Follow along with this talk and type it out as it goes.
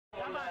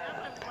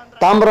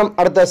தாம்பரம்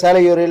அடுத்த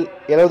சேலையூரில்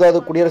 70வது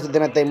குடியரசு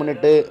தினத்தை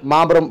முன்னிட்டு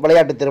மாபெரும்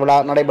விளையாட்டுத் திருவிழா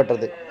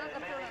நடைபெற்றது.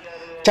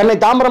 சென்னை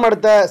தாம்பரம்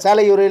அடுத்த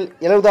சேலையூரில்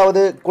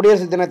 70வது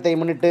குடியரசு தினத்தை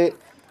முன்னிட்டு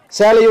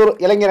சேலையூர்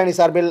இளைஞர் அணி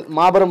சார்பில்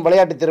மாபெரும்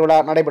விளையாட்டுத் திருவிழா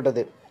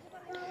நடைபெற்றது.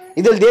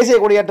 இதில் தேசிய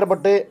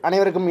கொடியேற்றப்பட்டு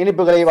அனைவருக்கும்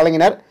இனிப்புகளை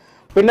வழங்கினர்.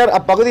 பின்னர்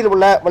அப்பகுதியில்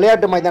உள்ள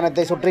விளையாட்டு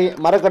மைதானத்தை சுற்றி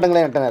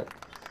மரக்கட்டங்களை நட்டனர்.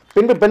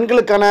 பின்பு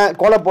பெண்களுக்கான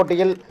கோலப்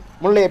போட்டியில்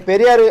முல்லை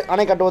பெரியாறு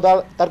அணை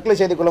கட்டுவதால் தற்கொலை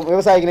செய்து கொள்ளும்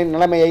விவசாயிகளின்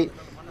நிலைமையை,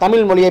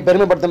 தமிழ் மொழியை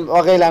பெருமைப்படுத்தும்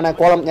வகையிலான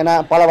கோலம் என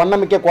பல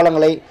வண்ணமிக்க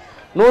கோலங்களை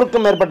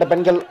 100க்கும் மேற்பட்ட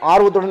பெண்கள்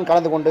ஆர்வத்துடன்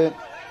கலந்து கொண்டு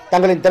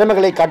தங்களின்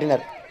திறமைகளை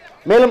காட்டினர்.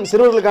 மேலும்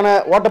சிறுவர்களுக்கான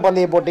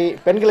ஓட்டப்பந்தய போட்டி,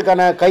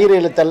 பெண்களுக்கான கயிறு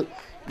இழுத்தல்,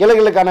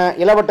 இளைஞர்களுக்கான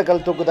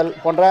இளவட்டுக்கள் தூக்குதல்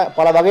போன்ற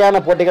பல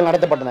வகையான போட்டிகள்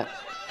நடத்தப்பட்டன.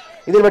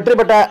 இதில் வெற்றி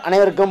பெற்ற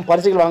அனைவருக்கும்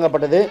பரிசுகள்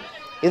வழங்கப்பட்டது.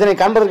 இதனை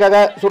காண்பதற்காக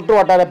சுற்று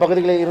வட்டார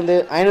பகுதிகளில் இருந்து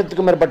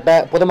 500க்கும் மேற்பட்ட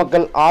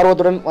பொதுமக்கள்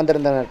ஆர்வத்துடன்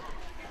வந்திருந்தனர்.